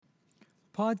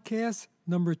podcast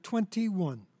number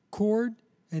 21, Chord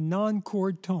and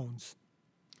Non-Chord Tones.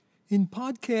 In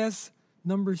podcasts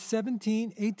number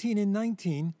 17, 18, and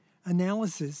 19,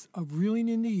 analysis of Reeling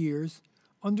in the Years,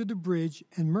 Under the Bridge,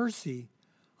 and Mercy,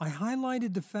 I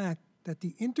highlighted the fact that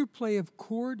the interplay of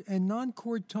chord and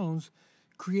non-chord tones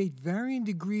create varying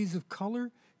degrees of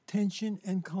color, tension,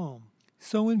 and calm,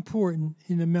 so important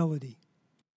in a melody.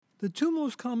 The two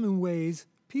most common ways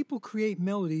people create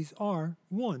melodies are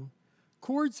 1.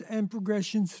 Chords and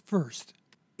progressions first.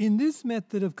 In this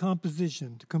method of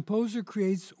composition, the composer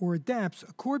creates or adapts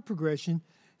a chord progression,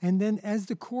 and then as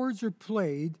the chords are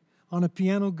played on a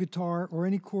piano, guitar, or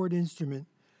any chord instrument,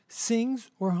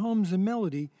 sings or hums a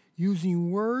melody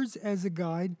using words as a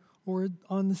guide or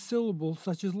on the syllable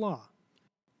such as la.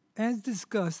 As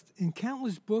discussed in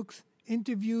countless books,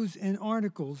 interviews, and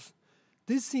articles,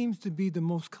 this seems to be the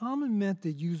most common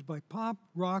method used by pop,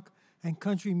 rock, and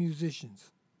country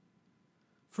musicians.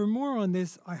 For more on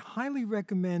this, I highly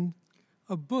recommend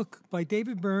a book by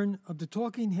David Byrne of the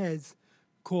Talking Heads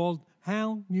called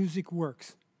How Music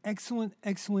Works.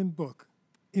 Excellent book,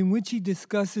 in which he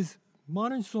discusses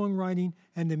modern songwriting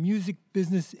and the music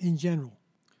business in general.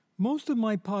 Most of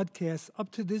my podcasts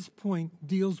up to this point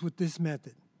deals with this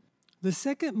method. The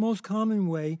second most common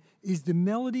way is the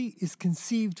melody is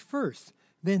conceived first,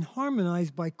 then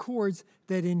harmonized by chords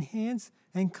that enhance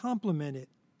and complement it.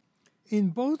 In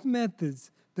both methods,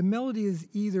 the melody is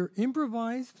either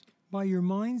improvised by your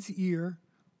mind's ear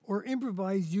or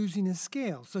improvised using a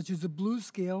scale, such as a blues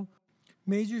scale,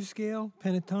 major scale,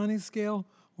 pentatonic scale,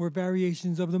 or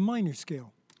variations of the minor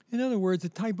scale. In other words, a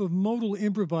type of modal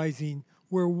improvising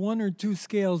where one or two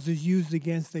scales is used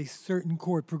against a certain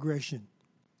chord progression.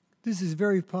 This is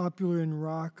very popular in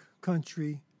rock,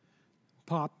 country,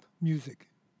 pop music.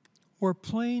 Or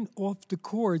playing off the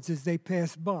chords as they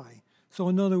pass by. So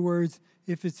in other words,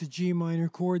 if it's a G minor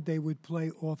chord, they would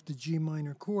play off the G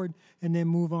minor chord and then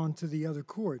move on to the other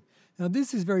chord. Now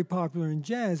this is very popular in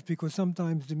jazz because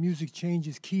sometimes the music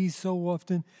changes keys so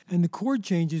often and the chord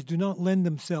changes do not lend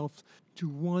themselves to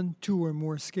 1, 2, or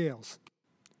more scales.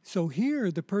 So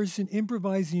here, the person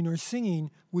improvising or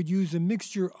singing would use a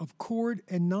mixture of chord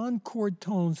and non-chord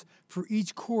tones for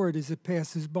each chord as it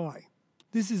passes by.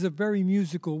 This is a very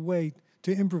musical way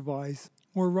to improvise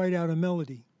or write out a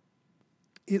melody.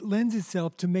 It lends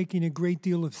itself to making a great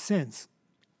deal of sense.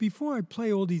 Before I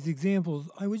play all these examples,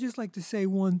 I would just like to say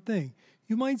one thing.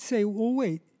 You might say, well,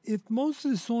 wait, if most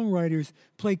of the songwriters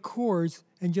play chords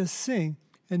and just sing,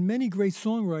 and many great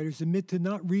songwriters admit to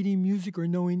not reading music or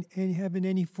knowing and having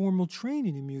any formal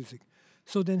training in music,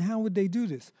 so then how would they do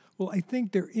this? Well, I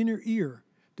think their inner ear,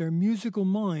 their musical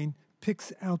mind,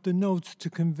 picks out the notes to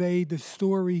convey the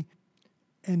story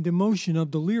and emotion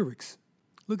of the lyrics.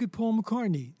 Look at Paul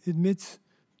McCartney, admits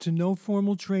to no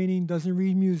formal training, doesn't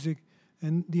read music,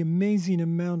 and the amazing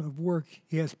amount of work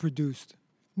he has produced.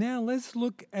 Now let's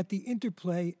look at the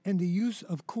interplay and the use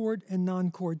of chord and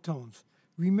non-chord tones.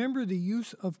 Remember, the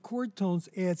use of chord tones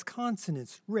adds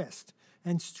consonance, rest,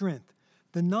 and strength.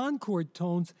 The non-chord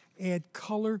tones add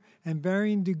color and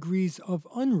varying degrees of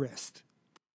unrest.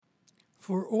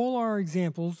 For all our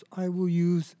examples, I will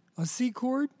use a C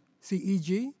chord,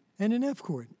 C-E-G, and an F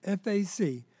chord,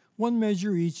 F-A-C, one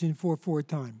measure each in 4/4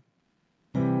 time.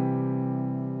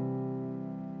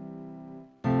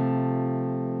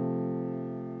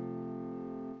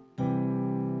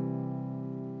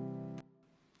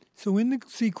 So in the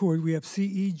C chord, we have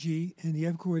C-E-G and the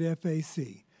F chord,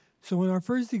 F-A-C. So in our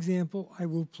first example, I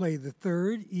will play the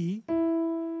third E,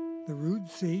 the root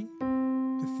C,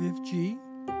 the fifth G.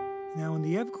 Now in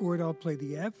the F chord, I'll play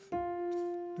the F,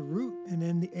 the root, and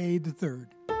then the A, the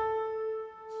third.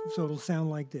 So it'll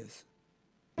sound like this.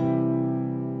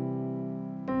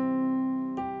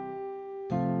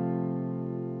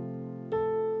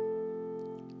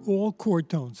 All chord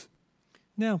tones.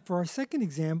 Now for our second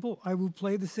example, I will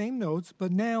play the same notes,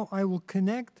 but now I will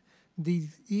connect the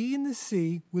E and the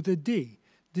C with a D.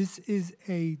 This is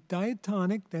a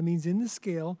diatonic, that means in the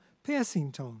scale,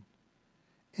 passing tone.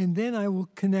 And then I will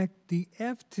connect the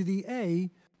F to the A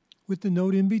with the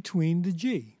note in between, the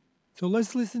G. So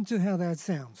let's listen to how that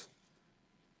sounds.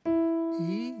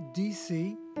 E, D,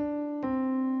 C,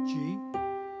 G,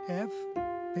 F,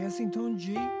 passing tone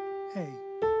G, A.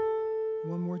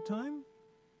 One more time.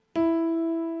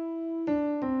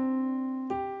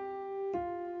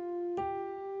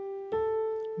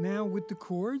 Now with the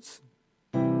chords.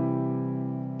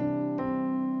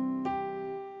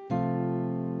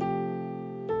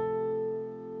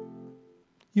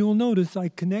 You'll notice I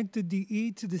connected the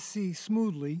E to the C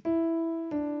smoothly.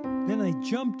 Then I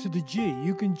jumped to the G.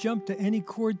 You can jump to any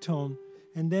chord tone.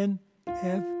 And then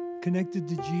F, connected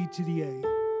the G to the A.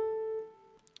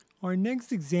 Our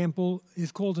next example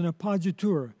is called an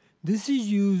appoggiatura. This is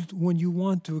used when you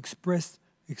want to express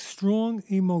a strong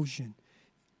emotion.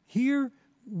 Here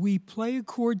we play a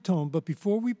chord tone, but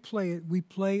before we play it, we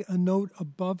play a note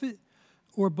above it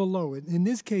or below it. In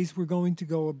this case, we're going to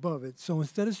go above it. So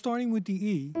instead of starting with the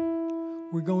E,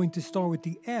 we're going to start with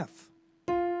the F,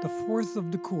 the fourth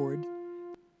of the chord,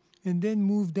 and then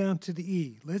move down to the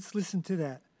E. Let's listen to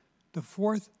that. The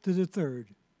fourth to the third.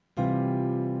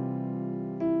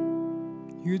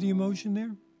 Hear the emotion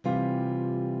there?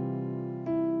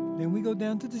 Then we go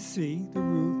down to the C, the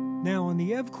root. Now on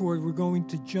the F chord, we're going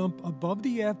to jump above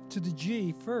the F to the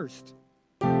G first.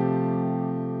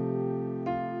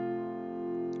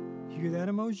 Hear that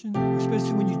emotion?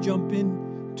 Especially when you jump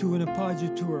in to an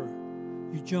appoggiatura.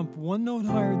 You jump one note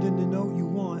higher than the note you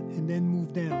want and then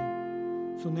move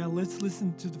down. So now let's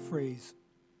listen to the phrase.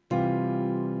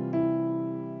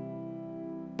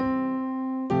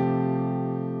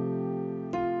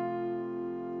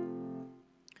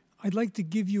 I'd like to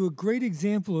give you a great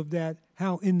example of that,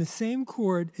 how in the same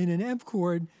chord, in an F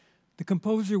chord, the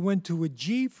composer went to a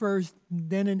G first,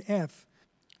 then an F,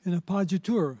 an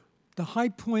appoggiatura, the high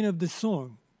point of the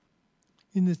song.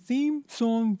 In the theme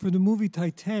song for the movie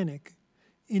Titanic,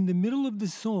 in the middle of the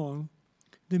song,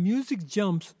 the music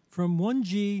jumps from one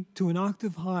G to an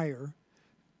octave higher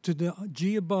to the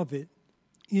G above it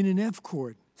in an F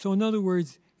chord. So in other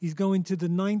words, he's going to the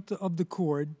ninth of the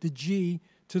chord, the G,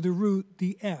 to the root,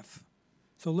 the F.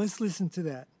 So let's listen to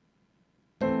that.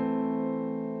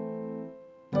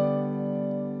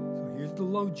 So here's the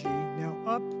low G. Now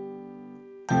up.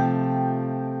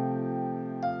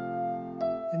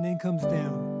 And then comes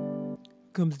down.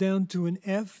 Comes down to an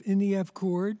F in the F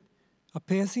chord, a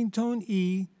passing tone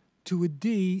E to a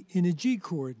D in a G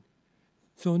chord.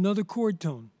 So another chord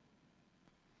tone.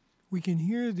 We can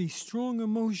hear the strong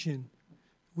emotion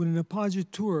with an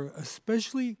appoggiatura,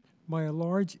 especially by a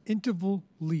large interval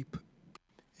leap,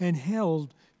 and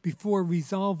held before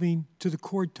resolving to the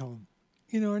chord tone.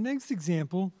 In our next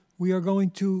example, we are going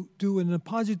to do an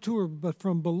appoggiatura, but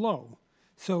from below.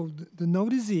 So the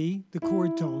note is E, the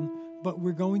chord tone, but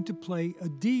we're going to play a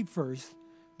D first,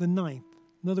 the ninth.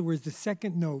 In other words, the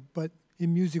second note, but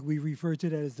in music we refer to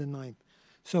that as the ninth.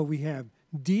 So we have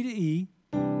D to E,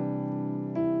 the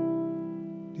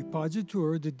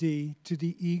appoggiatura, the D, to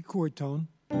the E chord tone.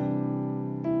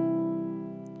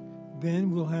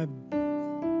 Then we'll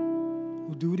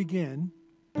do it again.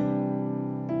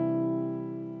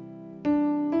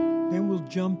 Then we'll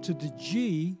jump to the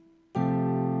G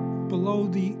below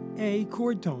the A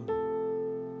chord tone.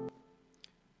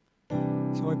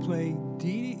 So I play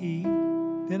D to E,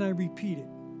 then I repeat it.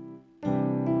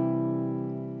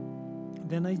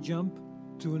 Then I jump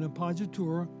to an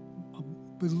appoggiatura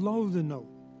below the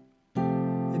note,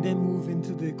 and then move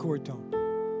into the chord tone.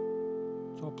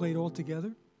 So I'll play it all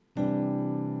together.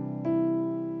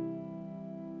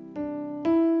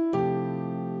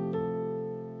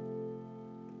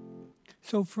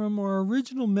 So from our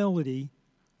original melody,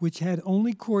 which had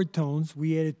only chord tones,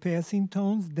 we added passing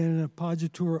tones, then an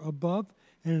appoggiatura above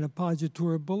and an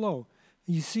appoggiatura below.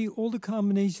 And you see all the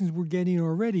combinations we're getting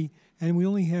already, and we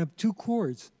only have two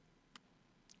chords.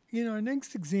 In our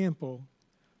next example,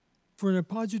 for an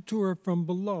appoggiatura from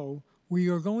below, we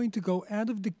are going to go out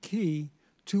of the key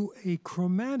to a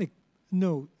chromatic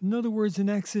note, in other words, an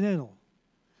accidental.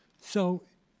 So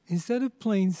instead of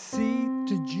playing C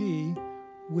to G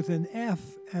with an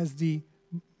F as the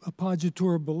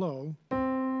appoggiatura below,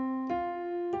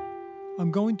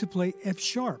 I'm going to play F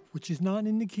sharp, which is not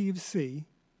in the key of C.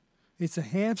 It's a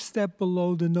half step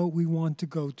below the note we want to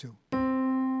go to.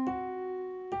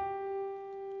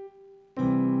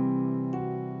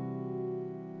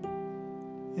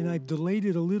 And I've delayed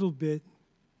it a little bit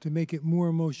to make it more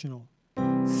emotional.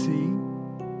 C,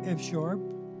 F sharp,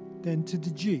 then to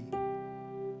the G.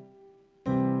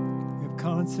 We have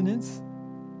consonants,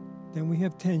 then we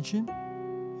have tension,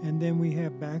 and then we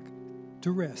have back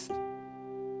to rest.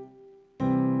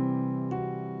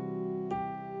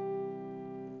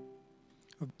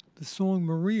 The song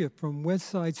Maria from West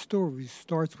Side Stories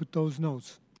starts with those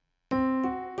notes,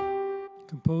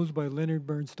 composed by Leonard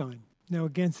Bernstein. Now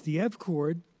against the F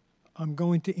chord, I'm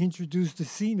going to introduce the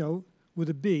C note with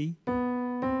a B,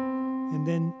 and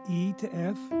then E to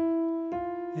F,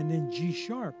 and then G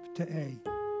sharp to A.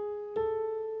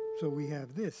 So we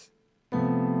have this.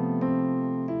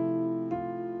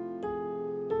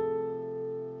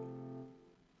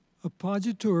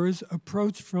 Appoggiaturas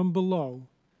approach from below,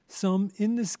 some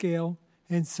in the scale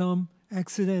and some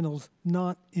accidentals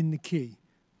not in the key.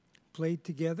 Played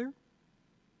together.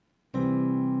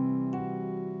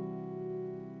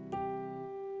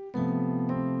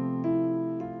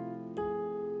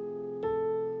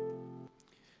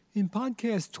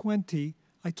 podcast 20,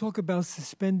 I talk about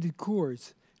suspended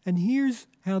chords, and here's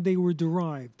how they were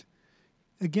derived.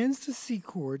 Against the C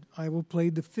chord, I will play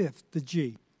the fifth, the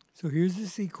G. So here's the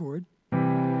C chord,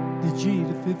 the G,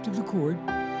 the fifth of the chord.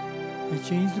 I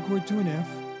change the chord to an F,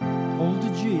 hold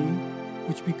the G,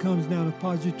 which becomes now the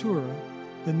appoggiatura,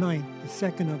 the ninth, the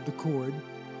second of the chord,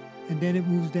 and then it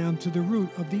moves down to the root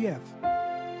of the F.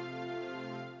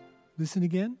 Listen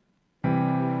again.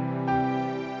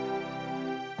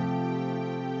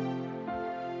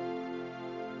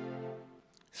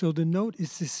 So the note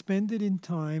is suspended in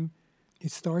time.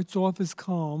 It starts off as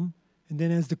calm, and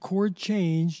then as the chord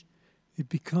changes, it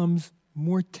becomes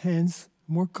more tense,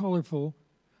 more colorful,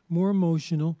 more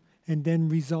emotional, and then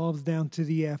resolves down to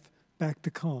the F, back to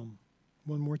calm.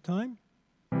 One more time.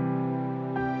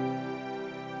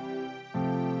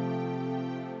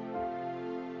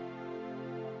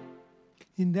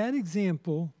 In that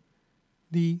example,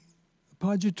 the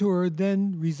appoggiatura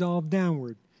then resolved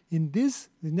downward. In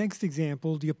the next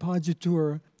example, the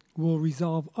appoggiatura will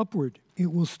resolve upward.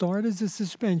 It will start as a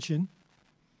suspension.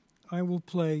 I will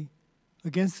play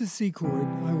against the C chord.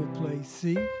 I will play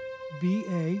C, B,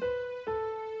 A,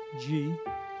 G,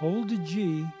 hold the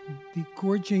G. The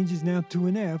chord changes now to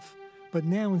an F, but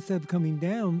now instead of coming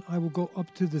down, I will go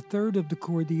up to the third of the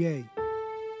chord, the A.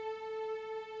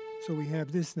 So we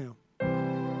have this now.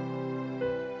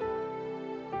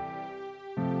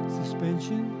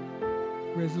 Suspension,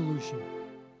 resolution.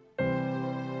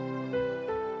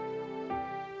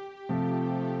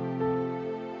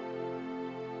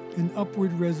 An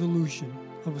upward resolution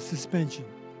of a suspension.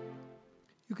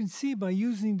 You can see by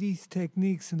using these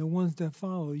techniques and the ones that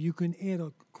follow, you can add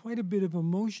quite a bit of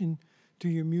emotion to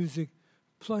your music,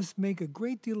 plus make a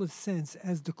great deal of sense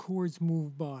as the chords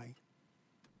move by.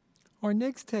 Our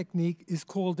next technique is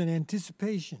called an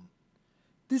anticipation.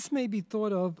 This may be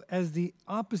thought of as the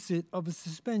opposite of a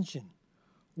suspension.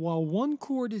 While one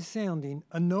chord is sounding,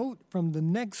 a note from the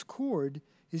next chord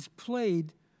is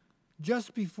played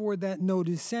just before that note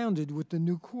is sounded with the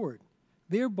new chord,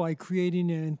 thereby creating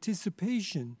an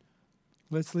anticipation.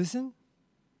 Let's listen.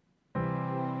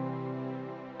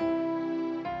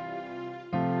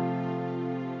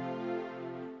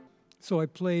 So I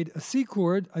played a C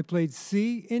chord, I played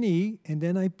C and E, and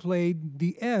then I played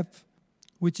the F,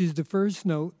 which is the first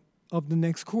note of the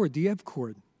next chord, the F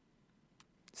chord.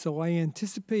 So I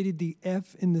anticipated the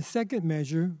F in the second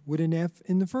measure with an F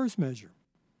in the first measure.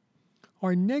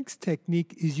 Our next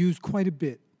technique is used quite a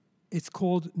bit. It's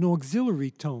called an auxiliary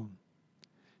tone.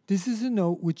 This is a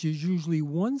note which is usually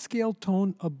one scale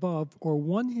tone above or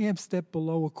one half step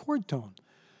below a chord tone.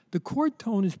 The chord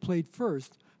tone is played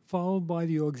first, followed by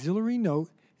the auxiliary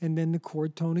note, and then the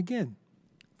chord tone again.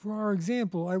 For our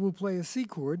example, I will play a C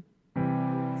chord,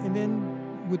 and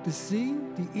then with the C,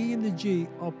 the E, and the G,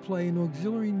 I'll play an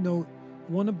auxiliary note,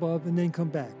 one above, and then come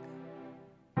back.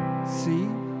 C,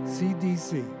 C, D,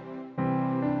 C.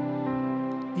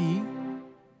 E,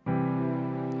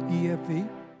 E, F, E.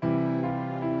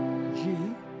 G,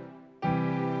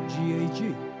 G, A,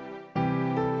 G.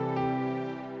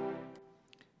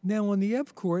 Now on the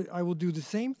F chord, I will do the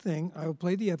same thing. I will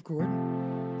play the F chord.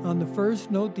 On the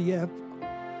first note, the F,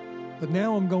 but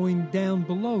now I'm going down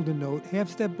below the note, half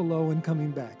step below and coming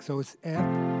back. So it's F,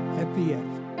 F, E, F.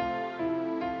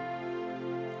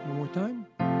 One more time.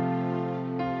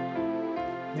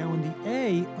 Now on the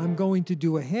A, I'm going to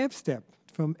do a half step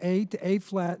from A to A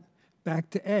flat, back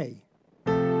to A.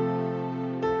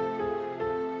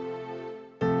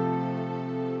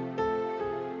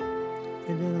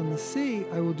 And then on the C,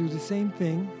 I will do the same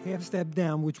thing, half step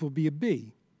down, which will be a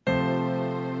B.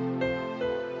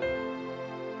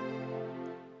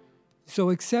 So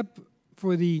except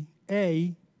for the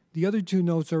A, the other two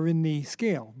notes are in the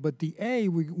scale. But the A,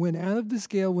 we went out of the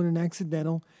scale with an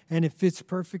accidental, and it fits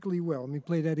perfectly well. Let me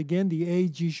play that again. The A,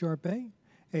 G sharp A,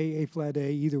 A flat A,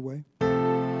 either way.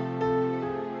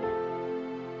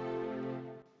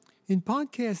 In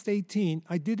podcast 18,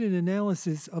 I did an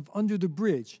analysis of Under the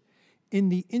Bridge. In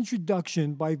the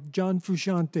introduction by John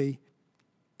Frusciante,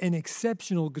 an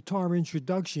exceptional guitar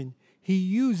introduction, he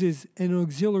uses an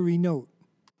auxiliary note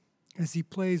as he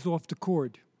plays off the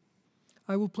chord.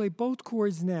 I will play both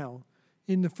chords now.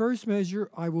 In the first measure,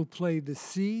 I will play the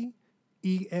C,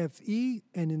 E, F, E,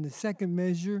 and in the second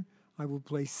measure, I will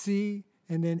play C,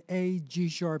 and then A, G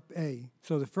sharp A.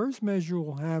 So the first measure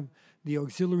will have the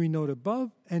auxiliary note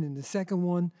above, and in the second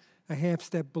one, a half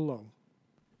step below.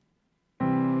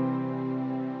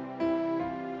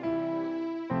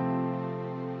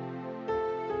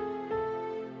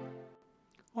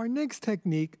 Our next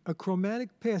technique, a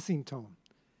chromatic passing tone.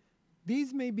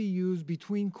 These may be used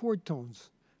between chord tones.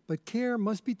 but care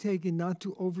must be taken not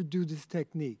to overdo this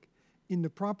technique. In the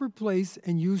proper place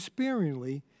and used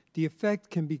sparingly, the effect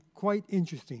can be quite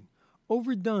interesting.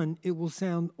 Overdone, it will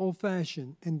sound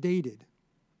old-fashioned and dated.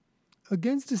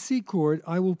 Against the C chord,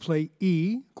 I will play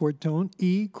E, chord tone,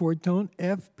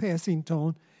 F, passing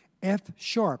tone, F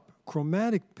sharp,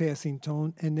 chromatic passing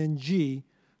tone, and then G,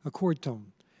 a chord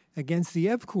tone. Against the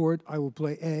F chord, I will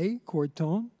play A, chord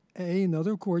tone, A,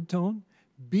 another chord tone,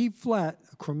 B flat,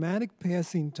 a chromatic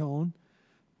passing tone,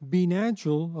 B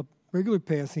natural, a regular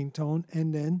passing tone,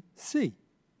 and then C.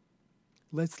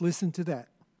 Let's listen to that.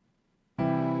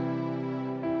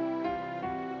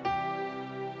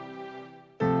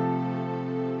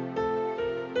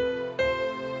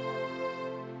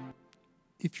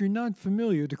 If you're not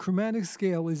familiar, the chromatic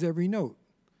scale is every note.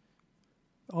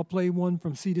 I'll play one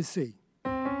from C to C.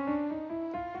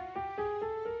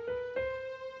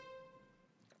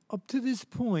 Up to this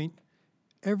point,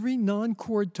 every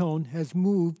non-chord tone has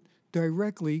moved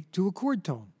directly to a chord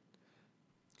tone.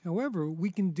 However,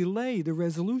 we can delay the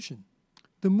resolution.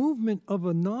 The movement of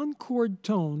a non-chord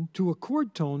tone to a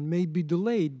chord tone may be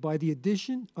delayed by the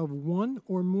addition of one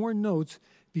or more notes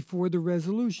before the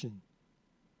resolution.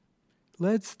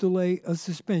 Let's delay a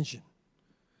suspension.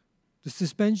 The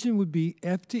suspension would be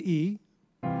F to E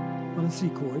on a C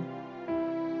chord.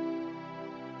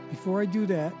 Before I do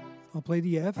that, I'll play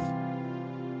the F,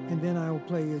 and then I will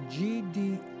play a G,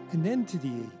 D, and then to the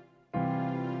E.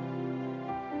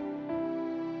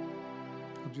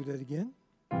 I'll do that again.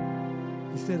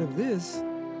 Instead of this,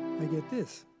 I get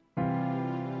this.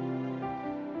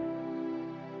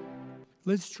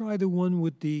 Let's try the one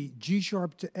with the G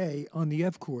sharp to A on the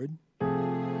F chord.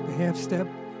 The half step,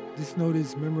 this note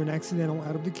is, remember, an accidental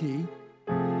out of the key,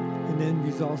 and then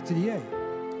resolves to the A.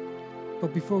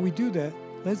 But before we do that,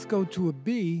 let's go to a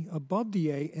B above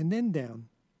the A and then down.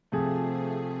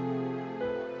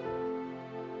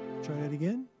 Try that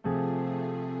again.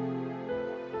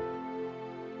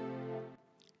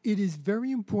 It is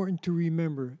very important to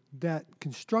remember that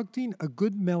constructing a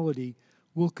good melody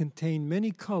will contain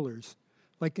many colors,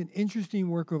 like an interesting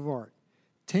work of art.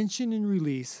 Tension and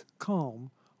release,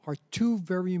 calm, are two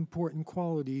very important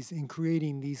qualities in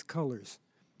creating these colors.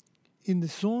 In the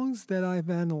songs that I've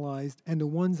analyzed and the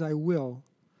ones I will,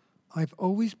 I've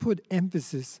always put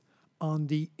emphasis on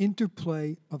the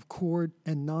interplay of chord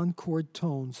and non-chord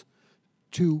tones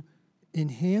to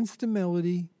enhance the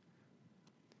melody,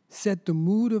 set the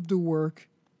mood of the work,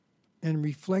 and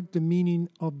reflect the meaning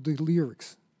of the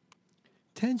lyrics.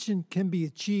 Tension can be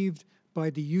achieved by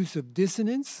the use of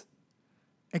dissonance,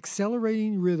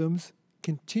 accelerating rhythms,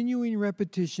 continuing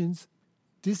repetitions,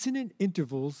 dissonant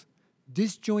intervals,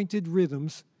 disjointed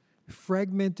rhythms,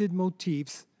 fragmented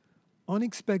motifs,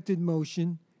 unexpected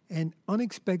motion, and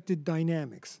unexpected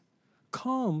dynamics.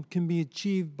 Calm can be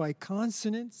achieved by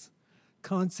consonants,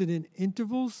 consonant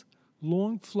intervals,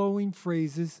 long flowing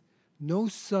phrases, no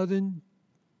sudden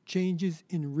changes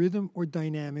in rhythm or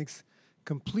dynamics,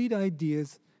 complete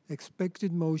ideas,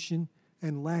 expected motion,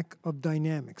 and lack of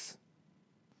dynamics.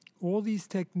 All these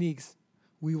techniques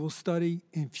we will study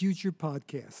in future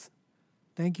podcasts.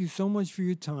 Thank you so much for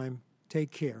your time. Take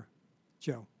care.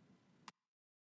 Joe.